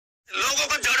लोगों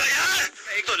को जोड़ो यार।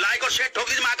 एक तो लाइक और शेयर ठोक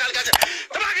दीजिए महाकाल का।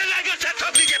 धमाके लाइक और शेयर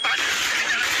ठोक दीजिए।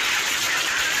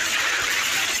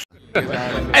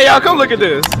 Hey y'all, come look at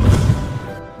this.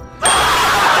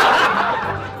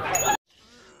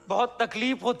 बहुत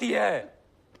तकलीफ होती है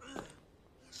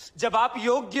जब आप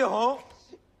योग्य हो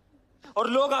और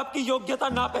लोग आपकी योग्यता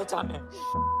ना पहचाने।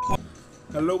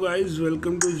 Hello guys,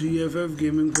 welcome to GFF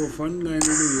gaming for fun. Guys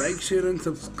do like share and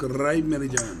subscribe मेरी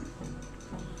जान।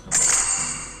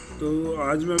 तो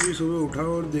आज मैं अभी सुबह उठा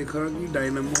और देखा कि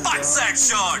डायनामो का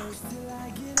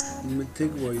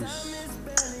मिथिक वॉइस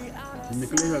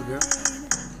निकलेगा क्या,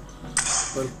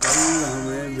 पर कल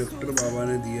हमें विक्टर बाबा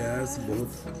ने दिया है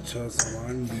बहुत अच्छा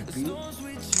सामान। DP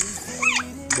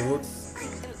बहुत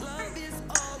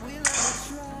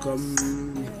कम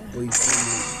पैसे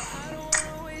में।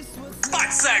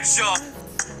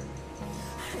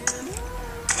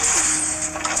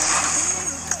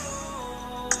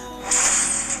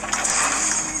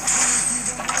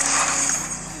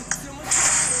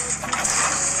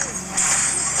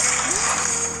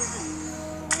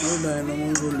 डायनामो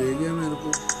को ले गया मेरे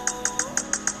को।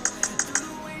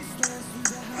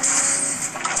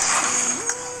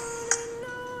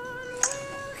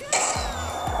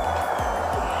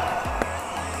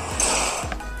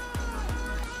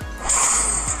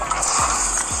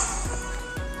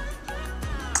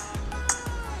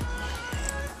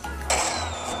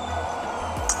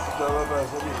 ज़्यादा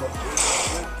पैसे नहीं खर्चे।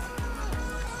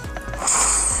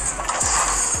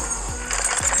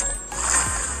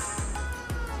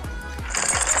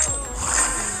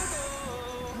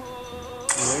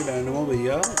 डायनामो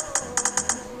भैया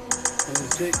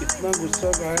मुझसे इतना गुस्सा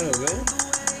काहे हो गए?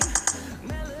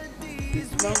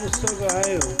 इतना गुस्सा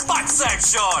काहे हो?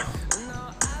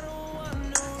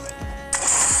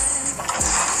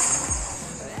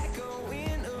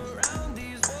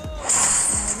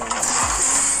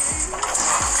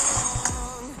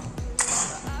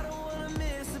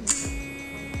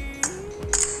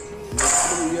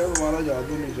 भैया तुम्हारा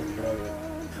जादू नहीं चल रहा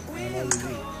है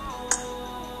दीदी।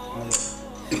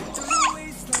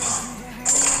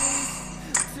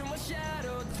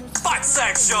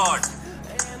 Shot.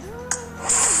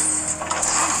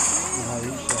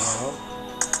 भाई साहब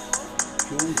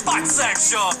Backside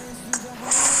shot.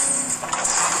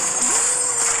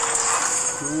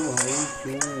 क्यों भाई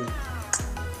क्यों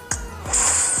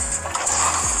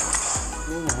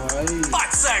भाई?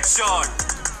 Backside shot.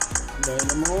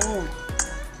 डायनामो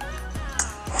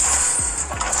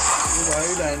भाई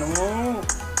डायनामो।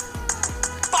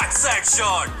 Backside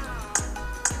shot.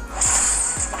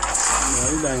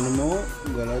 भाई डायनामो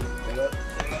गलत गलत।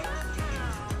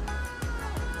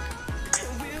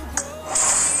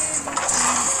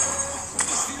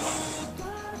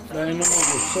 डायनामो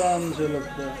गुस्सा से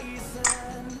लगता है।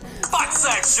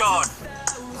 Backside shot.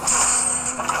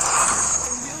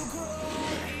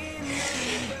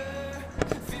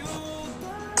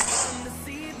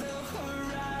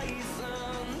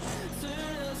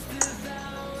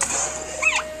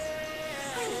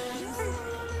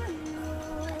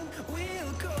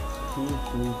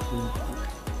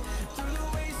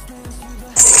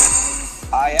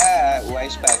 आया है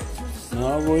वॉइस पैक।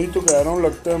 हाँ वही तो कह रहा हूँ,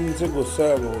 लगता है मुझसे गुस्सा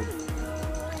है बहुत।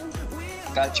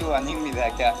 काचू नहीं मिल रहा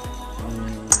क्या?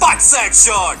 Backside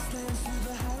shot.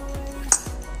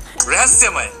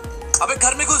 रहस्यमय। अबे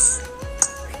घर में घुस।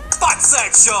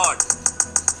 Backside shot.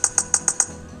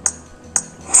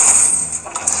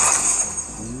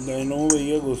 डायनामो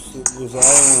भैया गुस्साए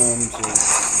हुए हैं हमसे।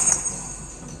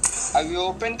 अभी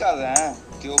ओपन कर रहे हैं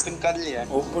कि ओपन कर लिया?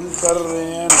 ओपन कर रहे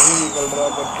हैं, नहीं निकल रहा,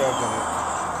 पर क्या करें।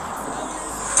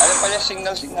 अरे पहले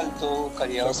सिंगल तो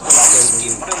करिए, उसके बाद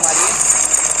स्किप पे मारिए,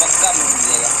 पक्का मिल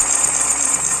जाएगा।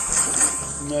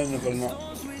 नहीं निकलना।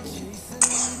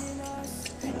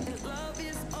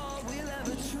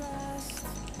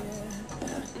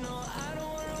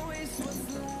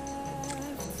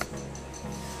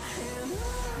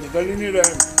 निकल ही नहीं रहा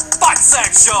है।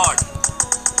 Backside shot.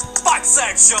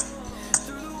 Backside shot.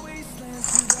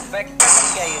 Vector बन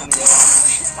गया ये मिलेगा।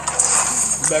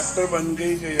 वेक्टर बन के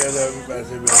ही चाहिए था अभी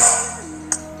पैसे में।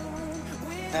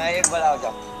 हाँ एक बार आओ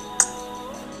जाओ।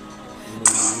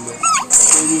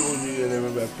 कोई भी खुशी दे रहे,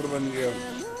 मैं वेक्टर बन गया।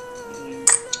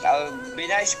 अब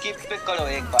बिना स्किप पे करो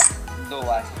एक बार 2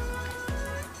 बार।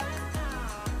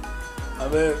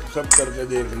 अबे सब करके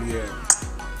देख लिया।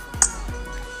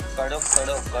 करो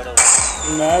करो करो।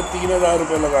 मैं 3000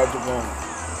 रुपये लगा चुका हूँ,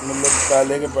 मतलब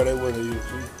डाले के पड़े हुए थे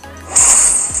यूसी।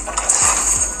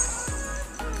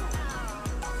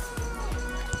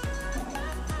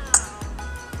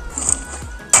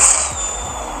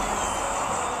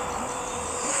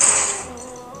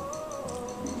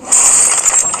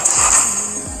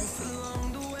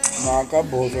 माँ का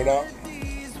भोसड़ा।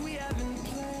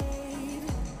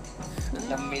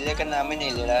 मिले का नाम ही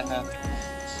नहीं ले रहा ना।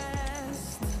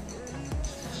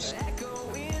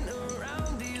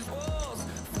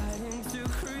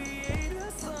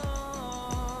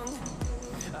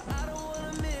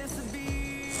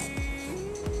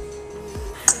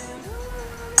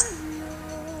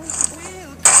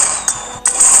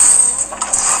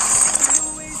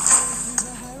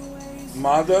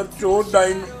 मादर चोट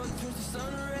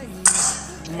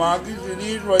माँ की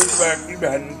सीरीज वाइज बैटरी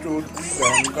बहन चोट की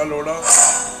बहन का लोड़ा।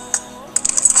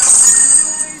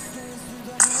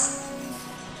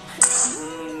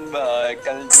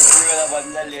 कल दूसरी वाला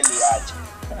बंदा ले लिया आज।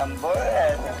 हम बोल रहे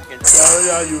थे यार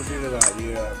यार यूसी लगा रही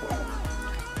है यार।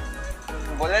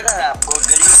 बोले था ना आपको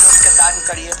गरीब लोग का दान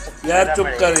करिए तो यार चुप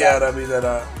कर यार अभी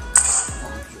जरा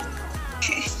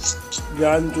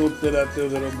जान चोटते रहते हो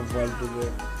जरा फालतू के।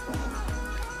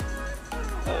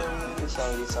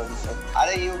 सॉरी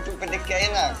अरे YouTube पे देख के आए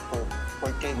ना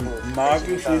कोई माँ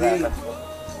की सीरीज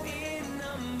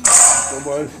तो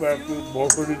बॉयज पैक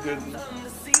बहुत बड़ी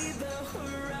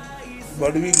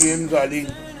बड़ी गेम सारी।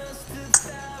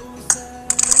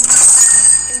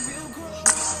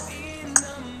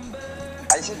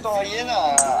 ऐसे तो ये ना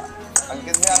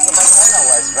अंकित में आपके पास है ना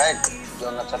वॉइस पैक जो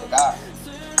नचल का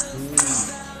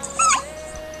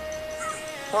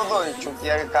तो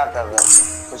छुट्टियाँ के क्या कर रहे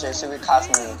हैं कुछ ऐसे भी खास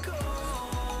नहीं।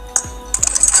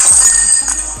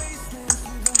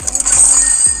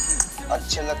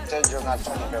 अच्छे लगते हैं जो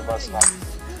नाचने के बस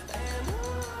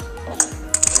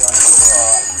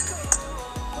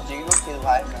जीरो किल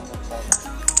भाई मैं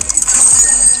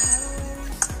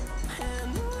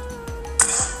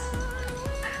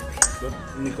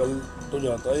निकल तो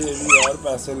जाता है ये भी यार।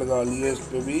 पैसे लगा लिए इस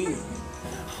पे भी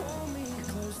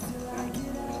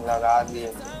लगा दिए।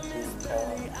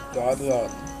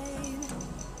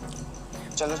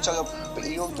 चलो चलो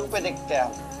YouTube पे देखते हैं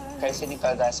कैसे निकल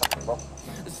रहा है सबको।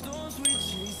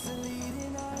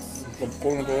 सबको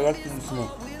निकलेगा 30 में।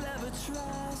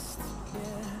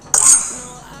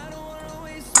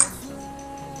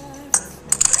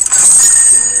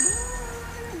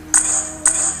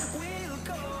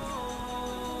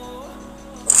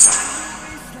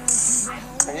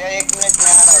 भैया 1 मिनट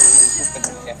में आ रहा हूँ YouTube पे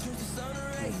देख के।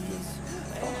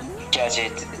 क्या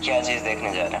चीज देखने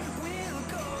जा रहे हैं?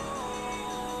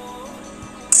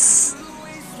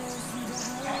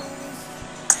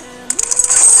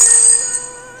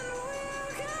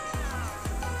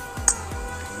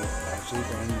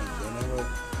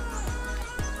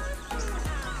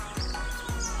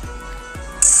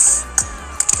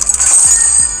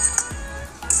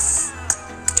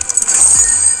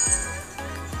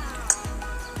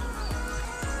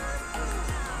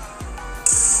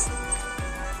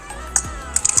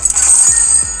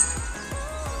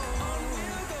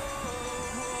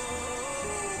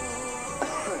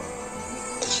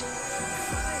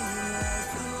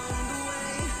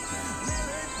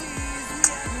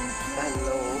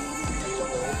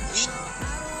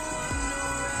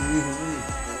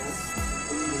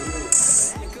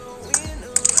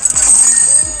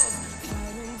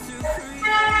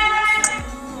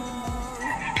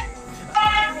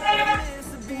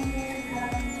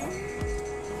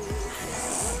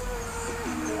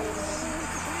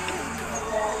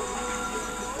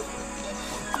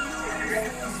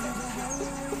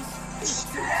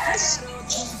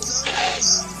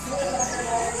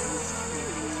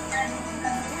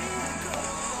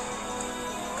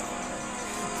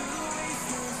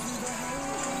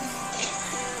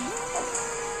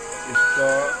 इसका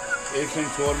एक सेंट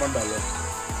शोर मत डालो।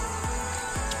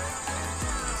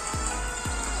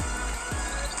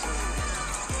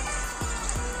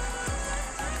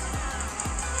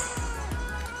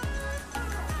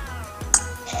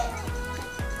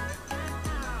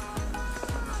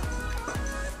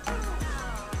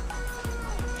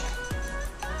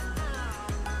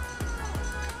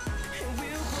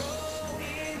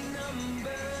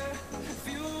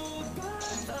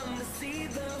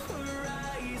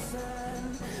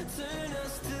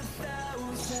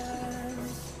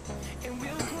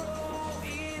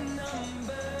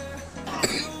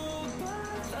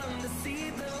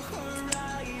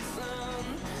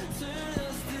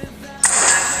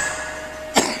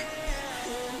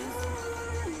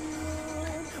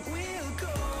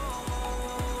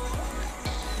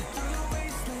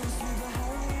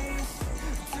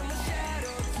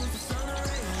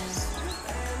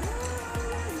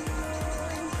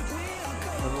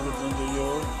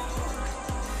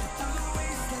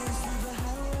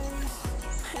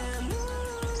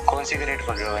 कौन सी ग्रेड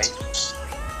खोल रहे हो भाई?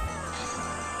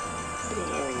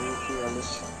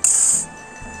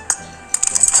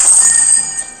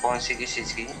 कौन सी किस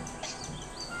चीज की?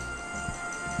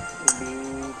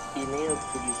 बीपी नहीं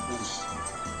होती बीपी।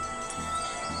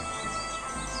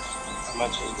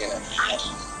 समझ गया।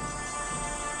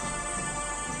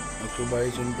 तो भाई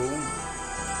चिंटू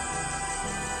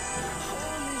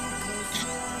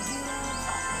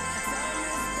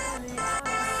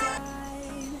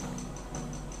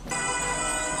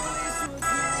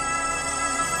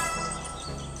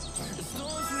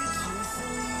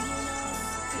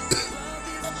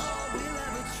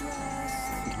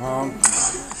हाँ,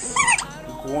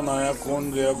 कौन आया कौन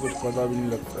गया कुछ पता भी नहीं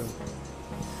लगता।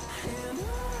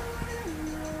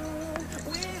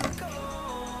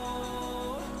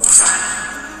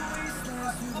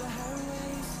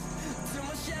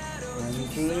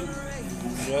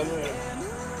 यार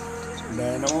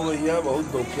डायनामो भैया बहुत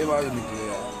धोखेबाज निकले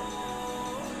यार।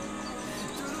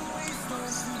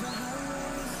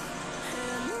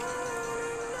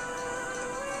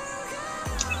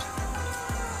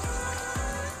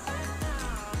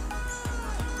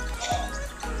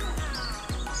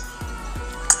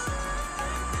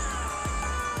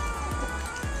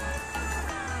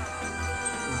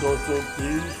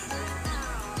 $230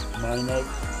 माइनस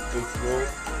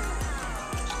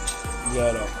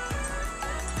 111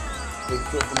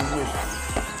 119।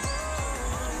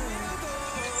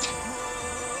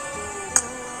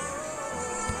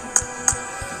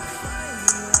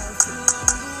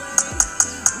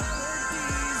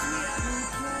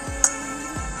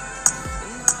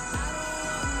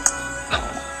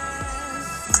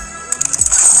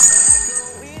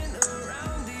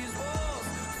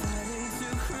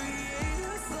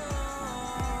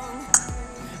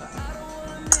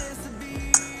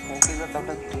 तब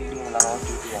तक टीटी में लगाओ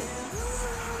टीटी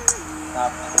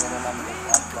आप मेरा नाम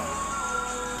देखो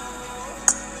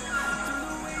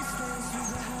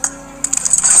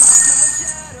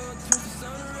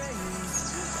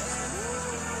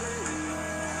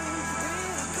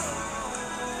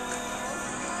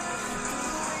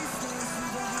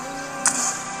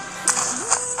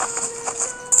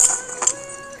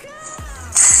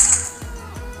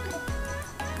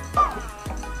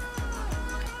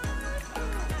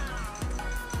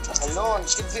हेलो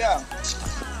अंकित भैया।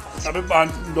 अबे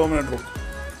 2 मिनट रुक।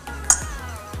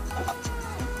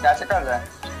 क्या से कर रहा है?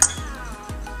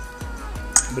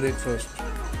 ब्रेकफास्ट।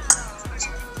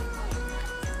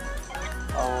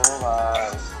 ओह भाई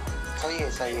सही है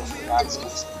सही है। आप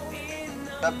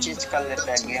सब चीज कर लेते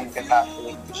हैं गेम के साथ।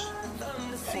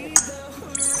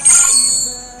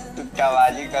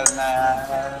 टुक्काबाजी करना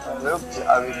है। रुक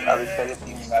अभी अभी पहले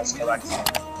 3 मैच के बाद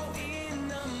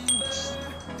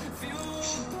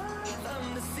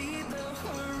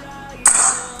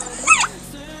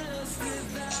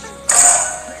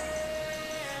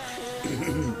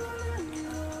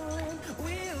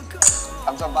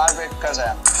हम सब बाहर वेट कर रहे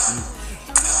हैं।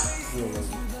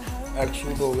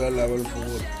 एक्सूट हो गया लेवल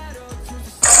 4।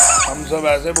 हम सब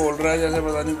ऐसे बोल रहे हैं जैसे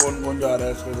पता नहीं कौन कौन जा रहा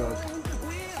है इसके साथ।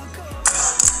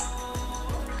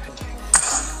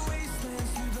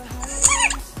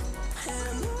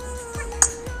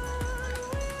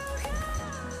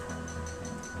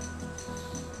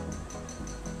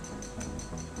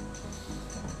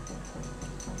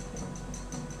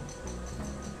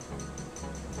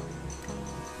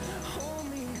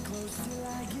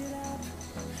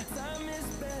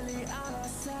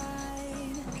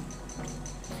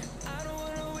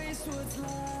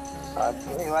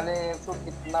 वाले तो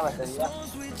कितना बचेगा?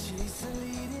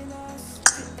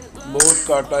 बहुत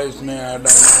काटा इसने यार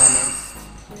डायनामो ने।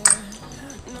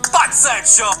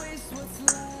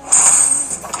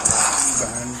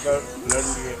 भयंकर लड़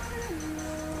लिए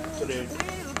थ्रेड।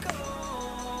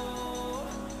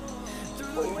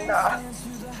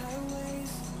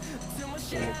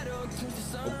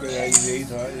 ओके यही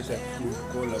था इस एक्सूट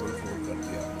को लेवल 4 कर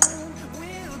दिया।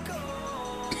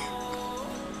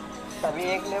 अभी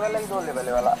 1 लेवल है 2 लेवल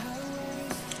वाला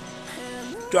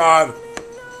 4